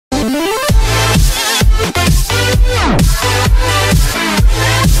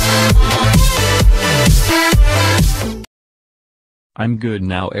I'm good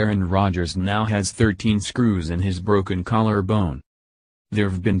now. Aaron Rodgers now has 13 screws in his broken collarbone.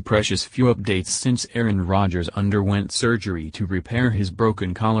 There've been precious few updates since Aaron Rodgers underwent surgery to repair his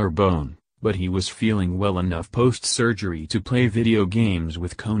broken collarbone, but he was feeling well enough post-surgery to play video games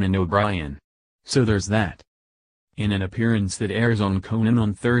with Conan O'Brien. So there's that. In an appearance that airs on Conan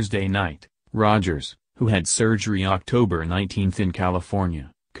on Thursday night, Rodgers, who had surgery October 19 in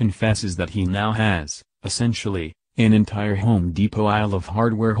California, confesses that he now has, essentially, an entire Home Depot aisle of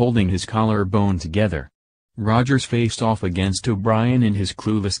hardware holding his collarbone together. Rodgers faced off against O'Brien in his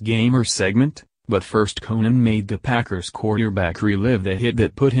Clueless Gamer segment, but first Conan made the Packers quarterback relive the hit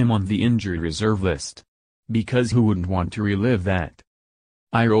that put him on the injured reserve list. Because who wouldn't want to relive that?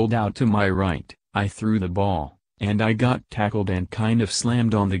 I rolled out to my right, I threw the ball, and I got tackled and kind of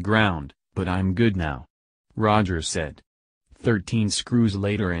slammed on the ground, but I'm good now. Rodgers said. 13 screws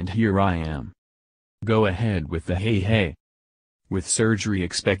later and here I am. Go ahead with the hey. With surgery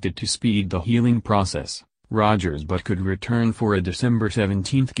expected to speed the healing process, Rodgers could return for a December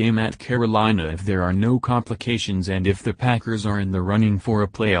 17 game at Carolina if there are no complications and if the Packers are in the running for a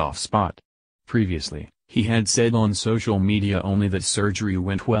playoff spot. Previously, he had said on social media only that surgery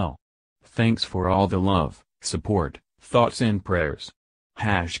went well. Thanks for all the love, support, thoughts and prayers.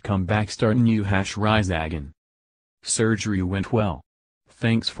 #comeback start new #rise again. Surgery went well.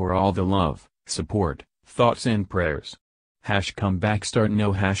 Thanks for all the love, support, thoughts and prayers. #comeback start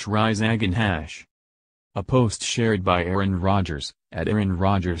no #rise again A post shared by Aaron Rodgers, at Aaron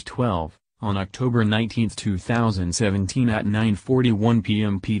Rodgers 12, on October 19, 2017 at 9:41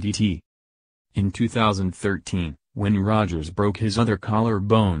 p.m. PDT. In 2013, when Rodgers broke his other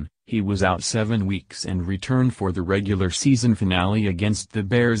collarbone, he was out 7 weeks and returned for the regular season finale against the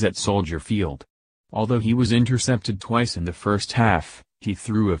Bears at Soldier Field. Although he was intercepted twice in the first half, he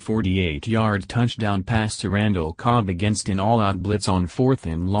threw a 48-yard touchdown pass to Randall Cobb against an all-out blitz on 4th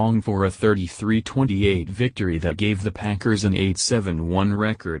and long for a 33-28 victory that gave the Packers an 8-7-1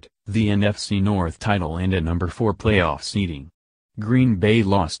 record, the NFC North title and a number 4 playoff seeding. Green Bay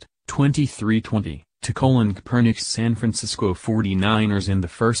lost, 23-20, to Colin Kaepernick's San Francisco 49ers in the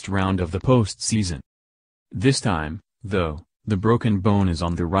first round of the postseason. This time, though, the broken bone is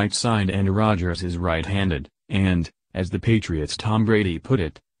on the right side and Rodgers is right-handed, and, as the Patriots' Tom Brady put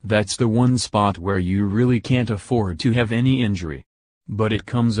it, that's the one spot where you really can't afford to have any injury. But it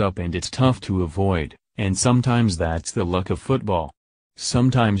comes up and it's tough to avoid, and sometimes that's the luck of football.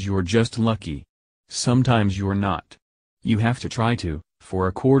 Sometimes you're just lucky. Sometimes you're not. You have to try to, for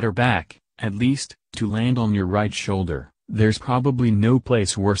a quarterback, at least, to land on your right shoulder. There's probably no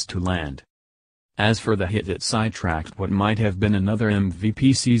place worse to land. As for the hit that sidetracked what might have been another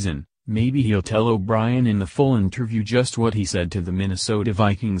MVP season, maybe he'll tell O'Brien in the full interview just what he said to the Minnesota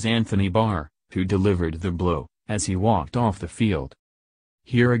Vikings' Anthony Barr, who delivered the blow, as he walked off the field.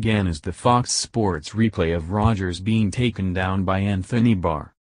 Here again is the Fox Sports replay of Rodgers being taken down by Anthony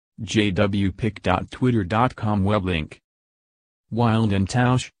Barr. jwpic.twitter.com web link. Wild and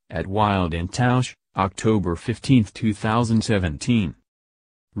Tausch, at Wild and Tausch, October 15, 2017.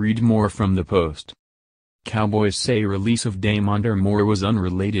 Read more from the post. Cowboys say release of Damonder Moore was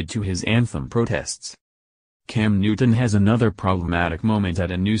unrelated to his anthem protests. Cam Newton has another problematic moment at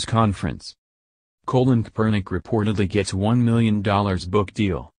a news conference. Colin Kaepernick reportedly gets $1 million book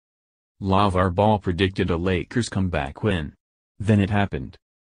deal. LaVar Ball predicted a Lakers comeback win. Then it happened.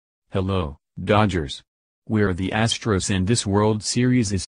 Hello, Dodgers. We're the Astros and this World Series is